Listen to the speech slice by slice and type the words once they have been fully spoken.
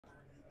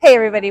Hey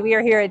everybody, we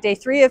are here at day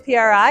 3 of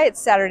PRI. It's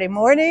Saturday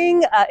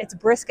morning. It's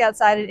brisk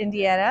outside in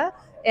Indiana,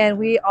 and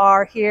we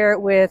are here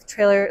with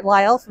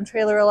Lyle from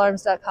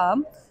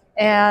traileralarms.com.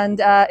 And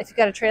if you've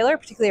got a trailer,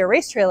 particularly a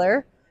race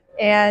trailer,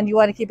 and you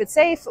want to keep it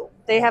safe,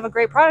 they have a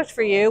great product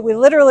for you. We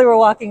literally were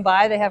walking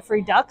by, they have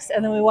free ducks,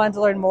 and then we wanted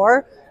to learn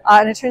more.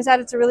 And it turns out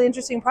it's a really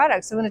interesting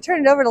product. So I'm going to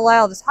turn it over to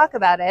Lyle to talk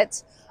about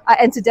it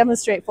and to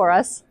demonstrate for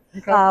us.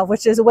 Okay.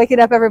 Which is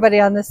waking up everybody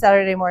on this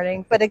Saturday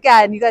morning. But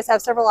again, you guys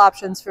have several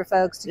options for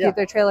folks to keep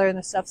their trailer and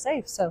their stuff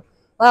safe. So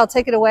I'll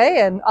take it away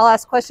and I'll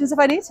ask questions if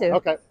I need to.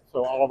 Okay,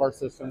 so all of our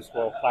systems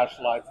will flash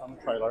lights on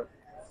the trailer,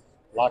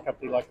 lock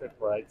up the electric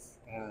brakes,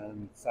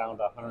 and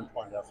sound a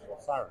 120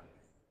 decibel siren.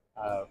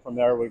 From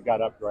there, we've got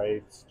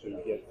upgrades to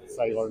get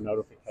sailor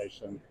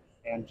notification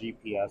and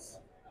GPS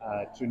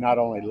to not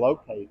only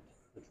locate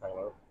the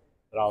trailer,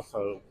 but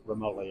also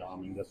remotely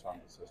arm and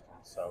disarm the system.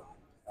 So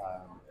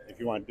if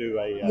you want to do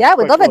a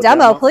we'd love a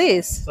demo,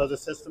 please. So the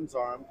system's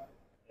armed,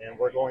 and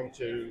we're going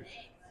to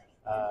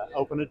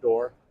open a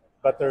door,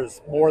 but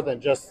there's more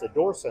than just the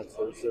door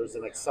sensors. There's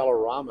an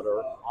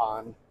accelerometer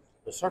on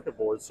the circuit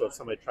board, so if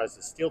somebody tries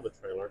to steal the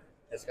trailer,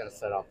 it's going to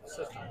set off the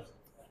system.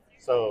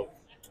 So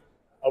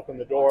open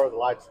the door, the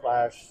lights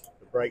flash,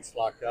 the brakes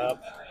lock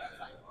up,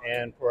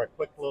 and for a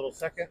quick little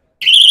second,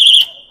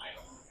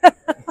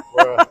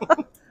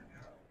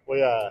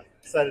 we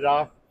set it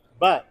off.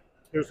 But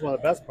here's one of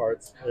the best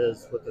parts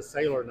is with the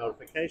sailor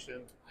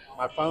notification,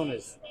 my phone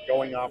is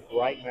going off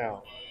right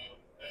now.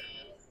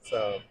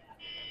 So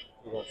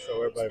we won't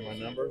show everybody my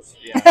numbers.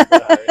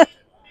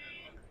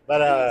 But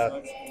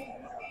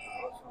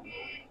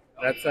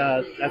that's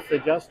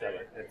the gist of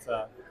it. It's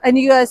and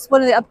you guys,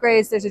 one of the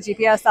upgrades, there's a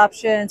GPS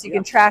option, so you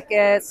can track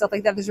it, stuff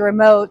like that. There's a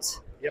remote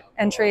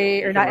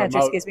entry, or not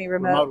entry, excuse me,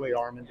 remote. Remotely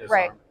arm and disarm.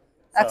 Right.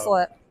 So,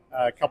 excellent.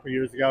 A couple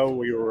years ago,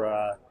 we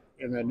were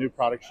in the new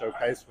product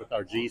showcase with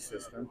our G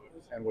system,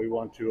 and we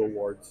won 2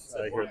 awards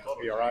here at the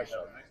PRI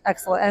show.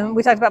 Excellent. And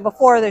we talked about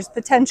before, there's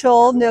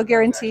potential, no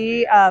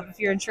guarantee. If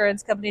your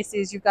insurance company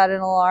sees you've got an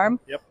alarm,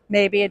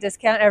 maybe a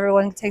discount.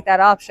 Everyone can take that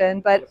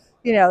option. But,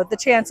 you know, the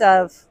chance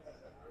of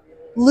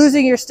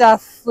losing your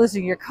stuff,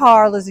 losing your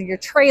car, losing your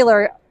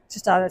trailer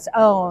just on its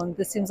own,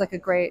 this seems like a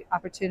great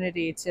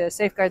opportunity to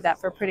safeguard that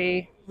for a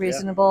pretty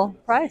reasonable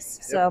price.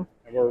 So,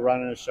 and we're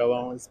running a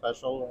show-only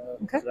special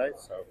today.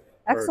 So.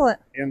 Excellent.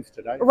 Ends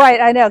today.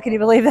 Right, I know. Can you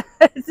believe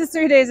that? Just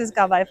 3 days has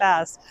gone by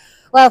fast.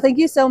 Well, thank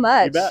you so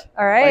much. You bet.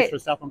 All right. Thanks for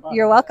stopping by.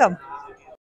 You're welcome.